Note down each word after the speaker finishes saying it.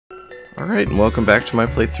Alright, and welcome back to my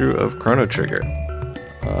playthrough of Chrono Trigger.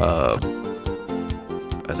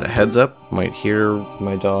 As a heads up, might hear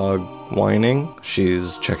my dog whining.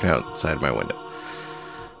 She's checking outside my window.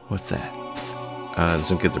 What's that? And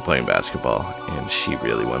some kids are playing basketball, and she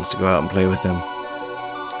really wants to go out and play with them.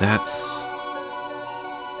 That's...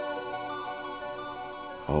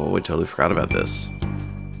 Oh, I totally forgot about this.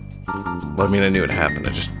 Well, I mean, I knew it happened,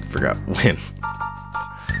 I just forgot when.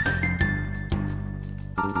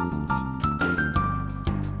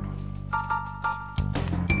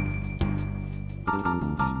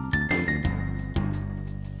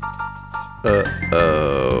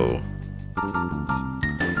 Uh-oh.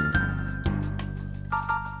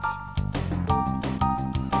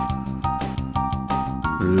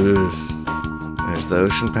 There's the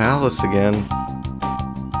Ocean Palace again.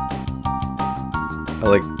 I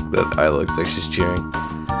like that Isla looks like she's cheering.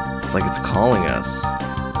 It's like it's calling us.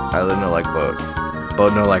 Isla no like boat.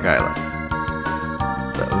 Boat no like Isla.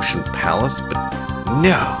 The Ocean Palace? But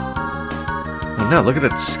no! Oh no, look at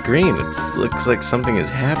that screen. It looks like something is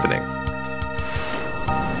happening.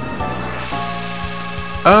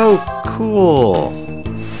 Oh, cool!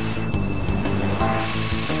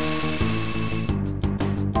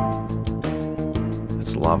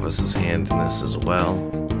 It's Lavas' hand in this as well.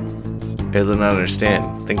 I do not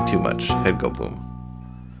understand. Think too much. Head go boom.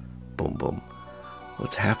 Boom boom.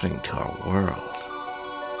 What's happening to our world?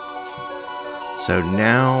 So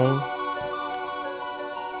now...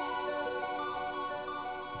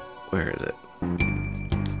 Where is it?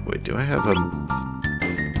 Wait, do I have a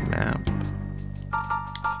map?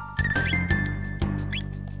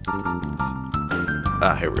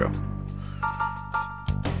 Ah, here we go.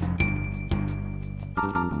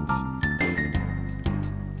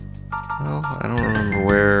 Well, I don't remember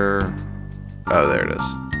where... Oh, there it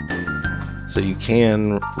is. So you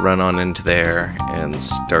can run on into there and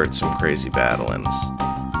start some crazy battle-ins.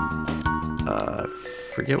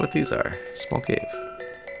 Forget what these are. Small cave.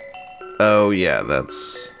 Oh, yeah,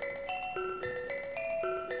 that's...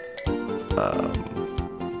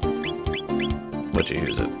 What'd you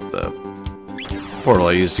use it? The portal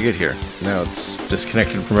I used to get here. Now it's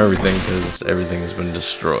disconnected from everything because everything has been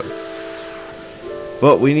destroyed.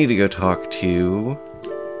 But we need to go talk to...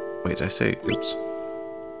 Wait, did I say... Oops.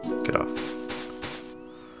 Get off.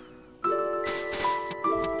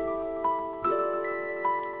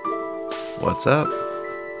 What's up?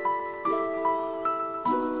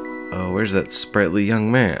 Oh, where's that sprightly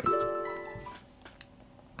young man?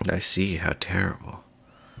 I see, how terrible.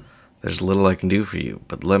 There's little I can do for you,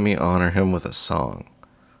 but let me honor him with a song.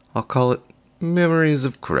 I'll call it Memories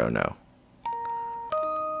of Chrono.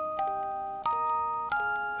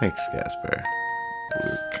 Thanks, Gasper. We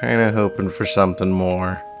were kinda hoping for something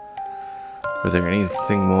more. Were there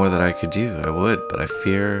anything more that I could do, I would, but I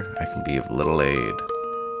fear I can be of little aid.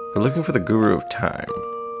 We're looking for the Guru of Time.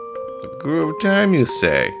 The Guru of Time, you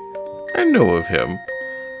say? I know of him.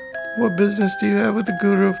 What business do you have with the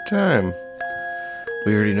Guru of Time?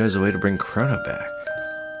 We already knows a way to bring Chrono back.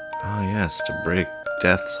 Oh yes, to break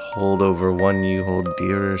death's hold over one you hold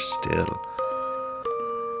dearer still.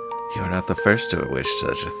 You are not the first to wish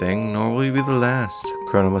such a thing, nor will you be the last.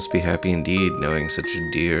 Chrono must be happy indeed, knowing such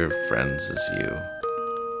dear friends as you.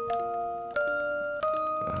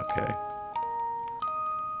 Okay.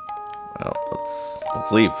 Well,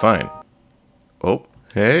 let's leave, fine. Oh,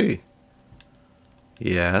 hey.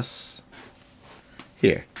 Yes.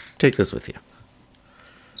 Here, take this with you.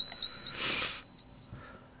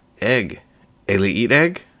 Egg. Ayla, eat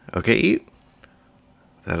egg? Okay, eat.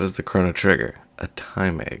 That is the Chrono Trigger. A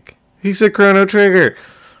time egg. He said Chrono Trigger!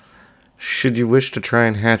 Should you wish to try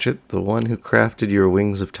and hatch it, the one who crafted your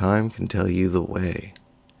wings of time can tell you the way.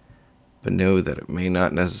 But know that it may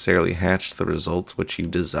not necessarily hatch the results which you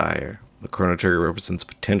desire. The Chrono Trigger represents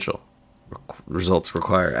potential. Results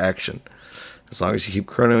require action. As long as you keep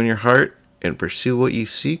Chrono in your heart and pursue what you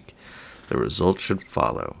seek, the result should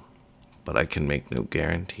follow. But I can make no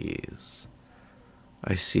guarantees.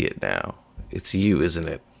 I see it now. It's you, isn't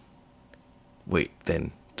it? Wait,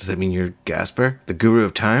 then, does that mean you're Gasper, the Guru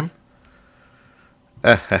of Time?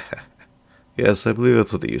 Yes, I believe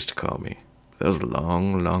that's what they used to call me. That was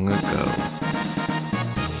long, long ago.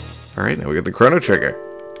 Alright, now we got the Chrono Trigger.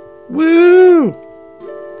 Woo!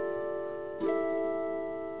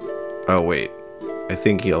 Oh, wait. I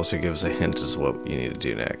think he also gives a hint as to what you need to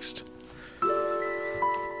do next.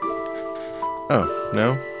 Oh,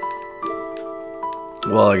 no?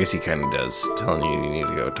 Well, I guess he kind of does, telling you need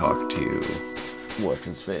to go talk to... What's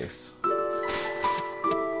his face?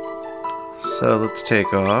 So let's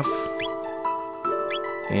take off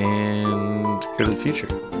and go to the future.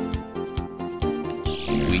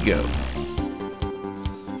 Here we go.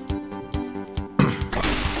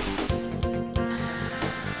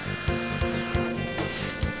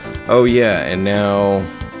 Oh yeah, and now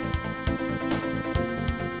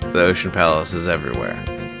the Ocean Palace is everywhere.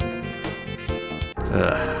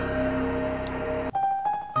 Ugh.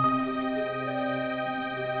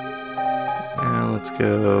 Now let's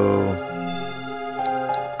go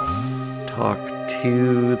talk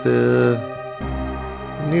to the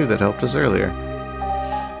new that helped us earlier.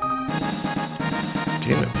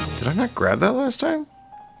 Damn it, did I not grab that last time?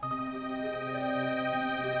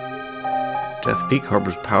 Death Peak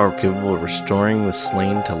harbors power capable of restoring the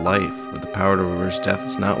slain to life, but the power to reverse death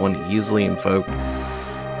is not one easily invoked.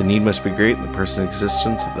 The need must be great and the person's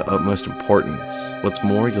existence of the utmost importance. What's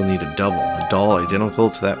more, you'll need a double, a doll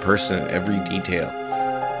identical to that person in every detail.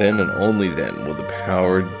 Then and only then will the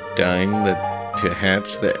power deign to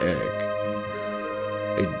hatch the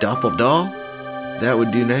egg. A dopple doll? That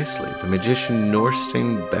would do nicely. The magician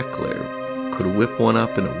Norstein Beckler could whip one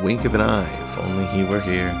up in a wink of an eye if only he were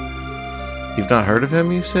here. You've not heard of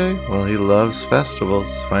him, you say? Well, he loves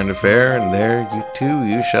festivals. Find a fair, and there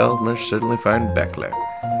you shall most certainly find Beckler.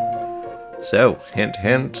 So, hint,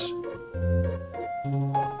 hint.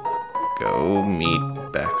 Go meet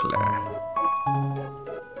Beckler.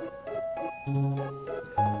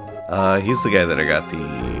 He's the guy that I got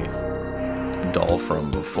the doll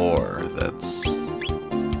from before. That's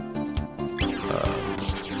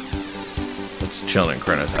chilling in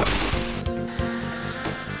Chrono's house.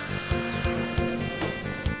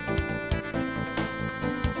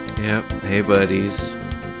 Yep, hey buddies.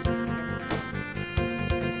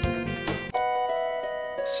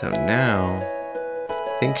 So now,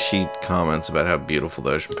 I think she comments about how beautiful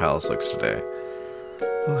the Ocean Palace looks today.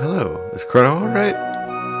 Oh, hello. Is Chrono alright?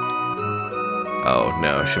 Oh,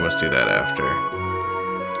 no, she must do that after.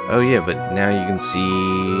 Oh, yeah, but now you can see...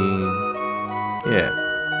 Yeah.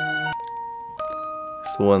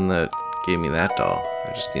 It's the one that gave me that doll.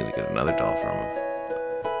 I just need to get another doll from him.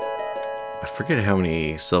 I forget how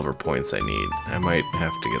many silver points I need. I might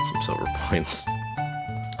have to get some silver points.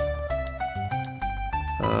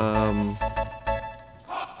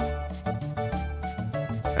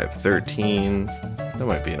 I have 13. That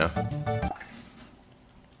might be enough.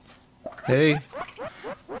 Hey.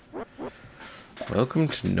 Welcome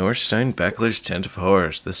to Norstein Beckler's Tent of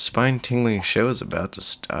Horrors. This spine-tingling show is about to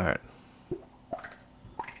start.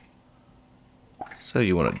 So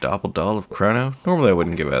you want a dopple doll of Chrono? Normally I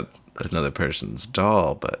wouldn't give out another person's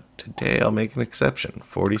doll, but today I'll make an exception.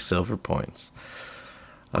 40 silver points.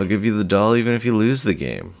 I'll give you the doll even if you lose the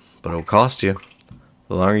game, but it'll cost you.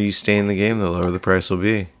 The longer you stay in the game, the lower the price will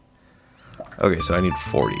be. Okay, so I need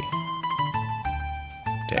 40.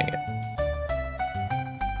 Dang it.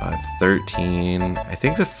 I have 13. I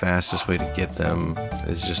think the fastest way to get them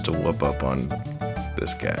is just to whoop up on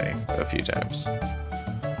this guy a few times.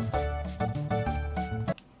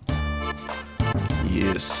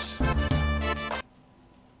 Yes.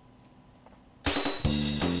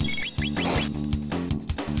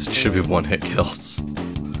 This should be one-hit kills.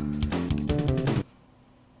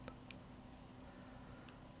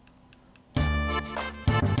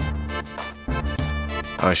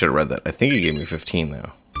 Oh, I should have read that. I think he gave me 15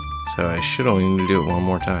 though. So I should only need to do it one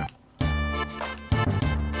more time.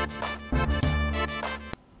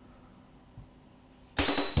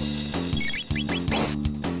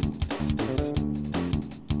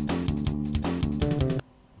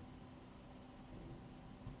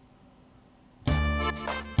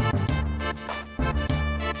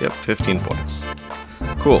 Yep, 15 points.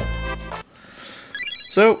 Cool.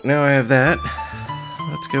 So, now I have that.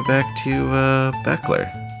 Let's go back to Beckler.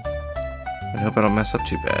 I hope I don't mess up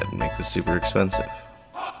too bad and make this super expensive.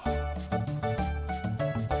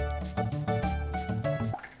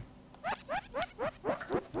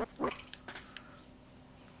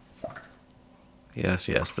 Yes,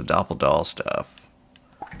 yes, the dopple doll stuff.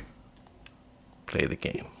 Play the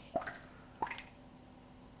game.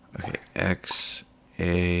 Okay, X,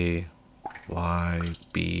 A, Y,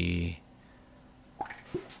 B.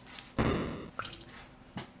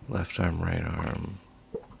 Left arm, right arm.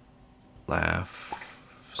 Laugh.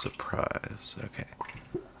 Surprise. Okay.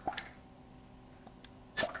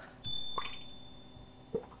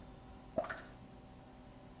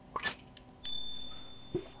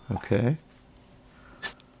 Okay.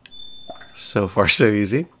 So far, so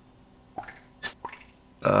easy.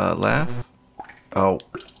 Laugh. Oh.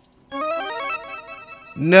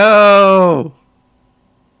 No!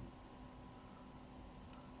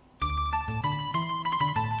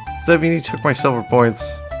 Does that mean he took my silver points?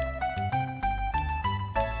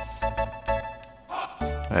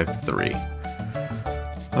 I have 3.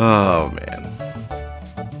 Oh, man.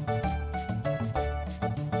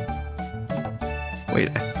 Wait,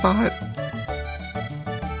 I thought...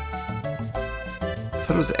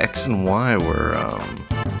 thought it was X and Y were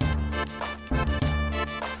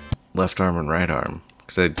left arm and right arm.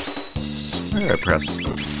 Because I swear I pressed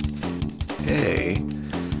A.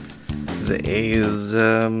 Because A is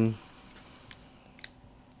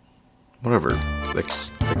whatever.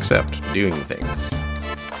 Except doing things.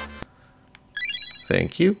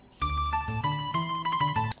 Thank you.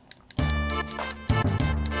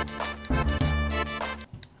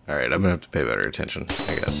 Alright, I'm gonna have to pay better attention,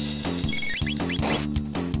 I guess.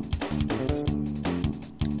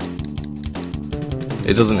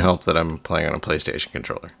 It doesn't help that I'm playing on a PlayStation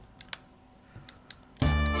controller.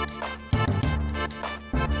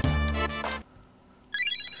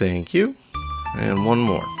 Thank you. And one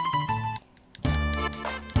more.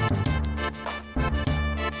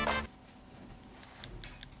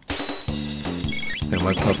 And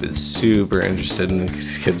my pup is super interested in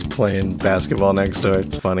these kids playing basketball next door.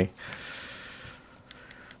 It's funny.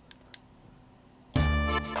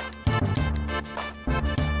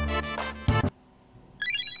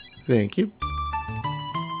 Thank you.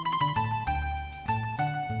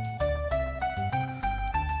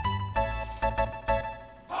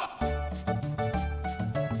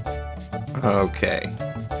 Okay.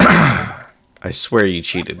 I swear you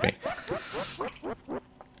cheated me.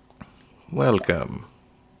 Welcome.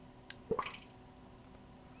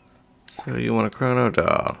 So you want a Chrono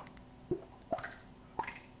doll?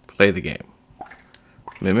 Play the game.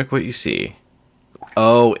 Mimic what you see.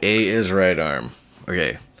 Oh, A is right arm.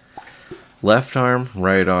 Okay. Left arm,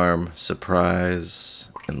 right arm, surprise,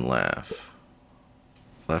 and laugh.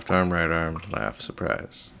 Left arm, right arm, laugh,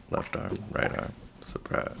 surprise. Left arm, right arm,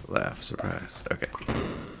 surprise, laugh, surprise. Okay.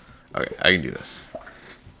 Okay, I can do this.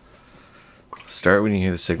 Start when you hear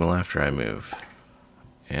the signal after I move.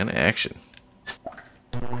 And action.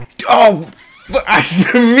 Oh! I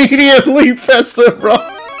immediately pressed the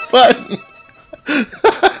wrong button!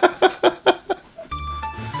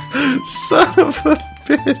 Son of a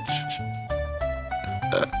bitch!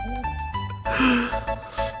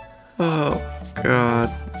 Oh, God.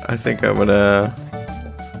 I think I'm gonna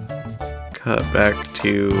cut back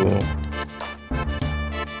to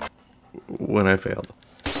when I failed.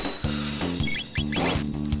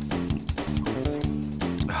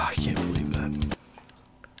 Oh, I can't believe that.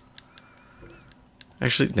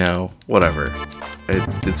 Actually, no. Whatever.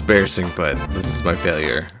 It's embarrassing, but this is my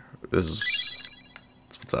failure. That's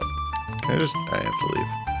what's up. I have to leave.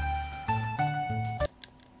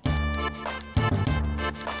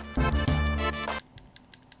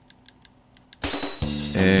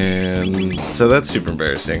 And so that's super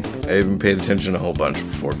embarrassing. I even paid attention a whole bunch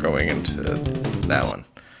before going into that one.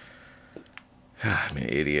 I'm an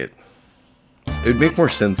idiot. It would make more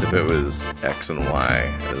sense if it was X and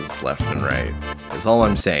Y as left and right. That's all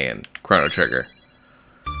I'm saying. Chrono Trigger.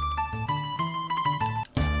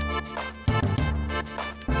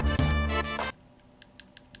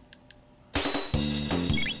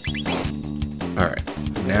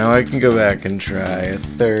 Alright. Now I can go back and try a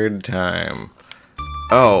third time.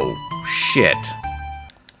 Oh, shit.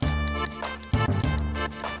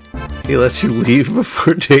 He lets you leave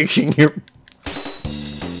before taking your...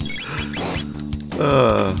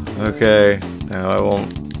 okay. Now I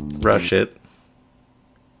won't rush it.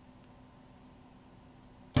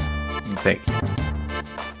 Thank you.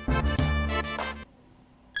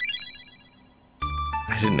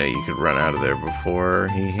 I didn't know you could run out of there before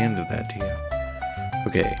he handed that to you.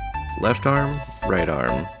 Okay. Left arm, right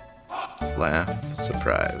arm. Laugh,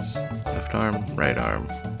 surprise. Left arm, right arm,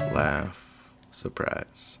 laugh,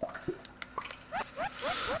 surprise.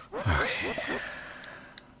 Okay.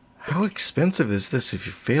 How expensive is this if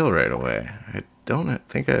you fail right away? I don't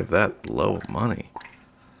think I have that low money.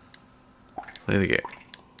 Play the game.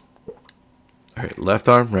 Alright, left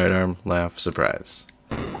arm, right arm, laugh, surprise.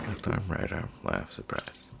 Left arm, right arm, laugh,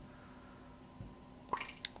 surprise.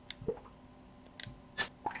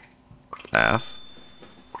 Laugh.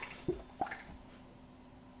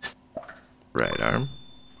 Right arm.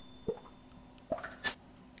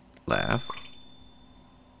 Laugh.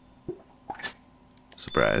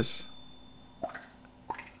 Surprise.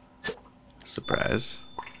 Surprise.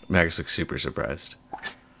 Magus looks super surprised.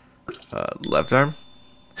 Left arm.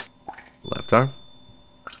 Left arm.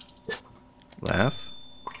 Laugh.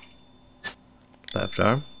 Left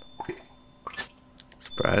arm.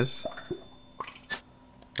 Surprise.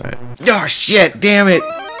 Right. Oh shit, damn it!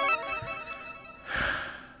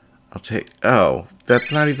 I'll take... Oh,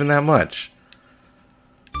 that's not even that much.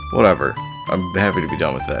 Whatever. I'm happy to be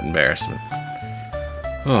done with that embarrassment.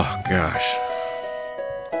 Oh, gosh.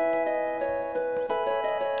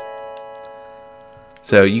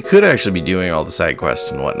 So, you could actually be doing all the side quests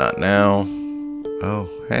and whatnot now. Oh,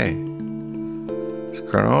 hey. Is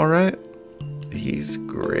Chrono alright? He's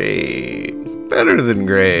great. Better than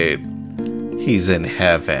great. He's in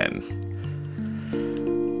heaven.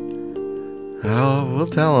 Oh, we'll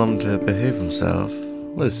tell him to behave himself.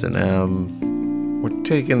 Listen, we're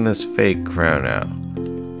taking this fake Chrono.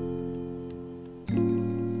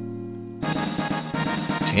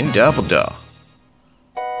 10 double doll.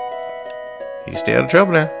 You stay out of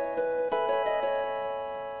trouble now.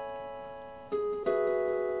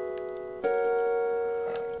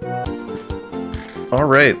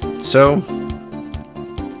 Alright, so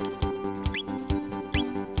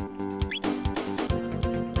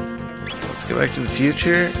let's go back to the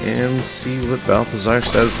future and see what Balthazar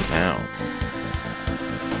says now.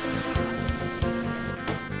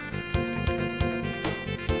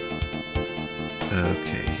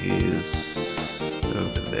 Okay, he's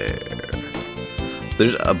over there.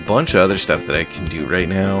 There's a bunch of other stuff that I can do right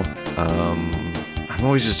now. I'm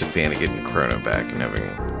always just a fan of getting Chrono back and having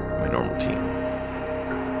my normal team.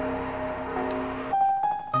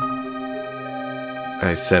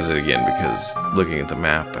 I said it again because looking at the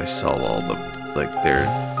map, I saw all the, like, there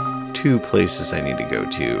are 2 places I need to go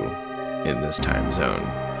to in this time zone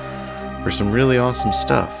for some really awesome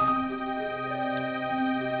stuff.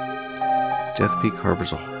 Death Peak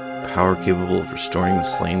harbors a power capable of restoring the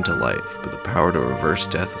slain to life, but the power to reverse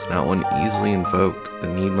death is not one easily invoked. The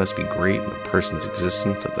need must be great and the person's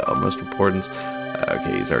existence of the utmost importance.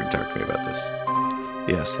 Okay, he's already talked to me about this.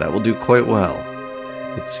 Yes, that will do quite well.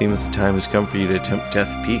 It seems the time has come for you to attempt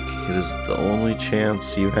Death Peak. It is the only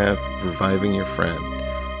chance you have of reviving your friend.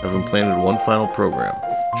 I've implanted one final program.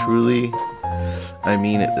 Truly, I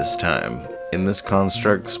mean it this time. In this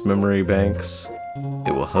construct's memory banks,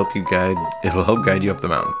 it will help guide you up the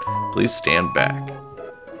mountain. Please stand back.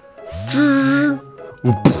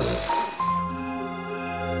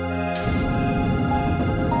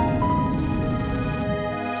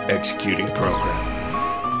 Executing program.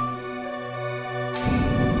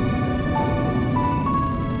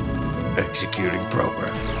 Executing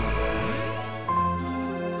program.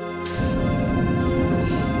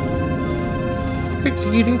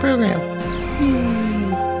 Executing program.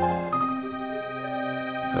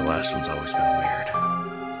 The last one's always been weird.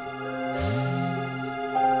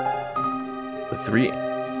 The 3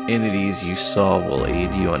 entities you saw will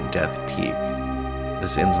aid you on Death Peak.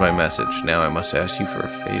 This ends my message. Now I must ask you for a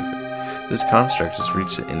favor. This construct has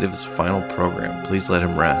reached the end of his final program. Please let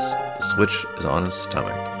him rest. The switch is on his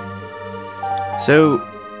stomach. So,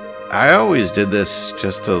 I always did this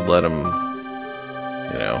just to let him,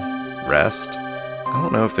 you know, rest. I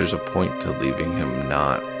don't know if there's a point to leaving him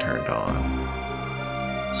not turned on.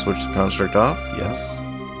 Switch the construct off? Yes.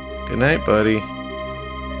 Good night, buddy.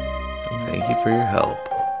 And thank you for your help.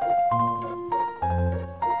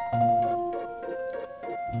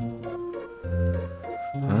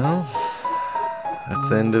 Well, that's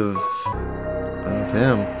the end of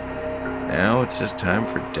him. Now it's just time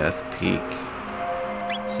for Death Peak.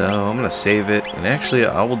 So I'm going to save it, and actually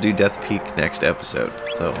I will do Death Peak next episode.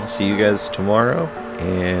 So I'll see you guys tomorrow,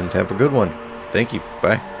 and have a good one. Thank you.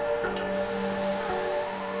 Bye.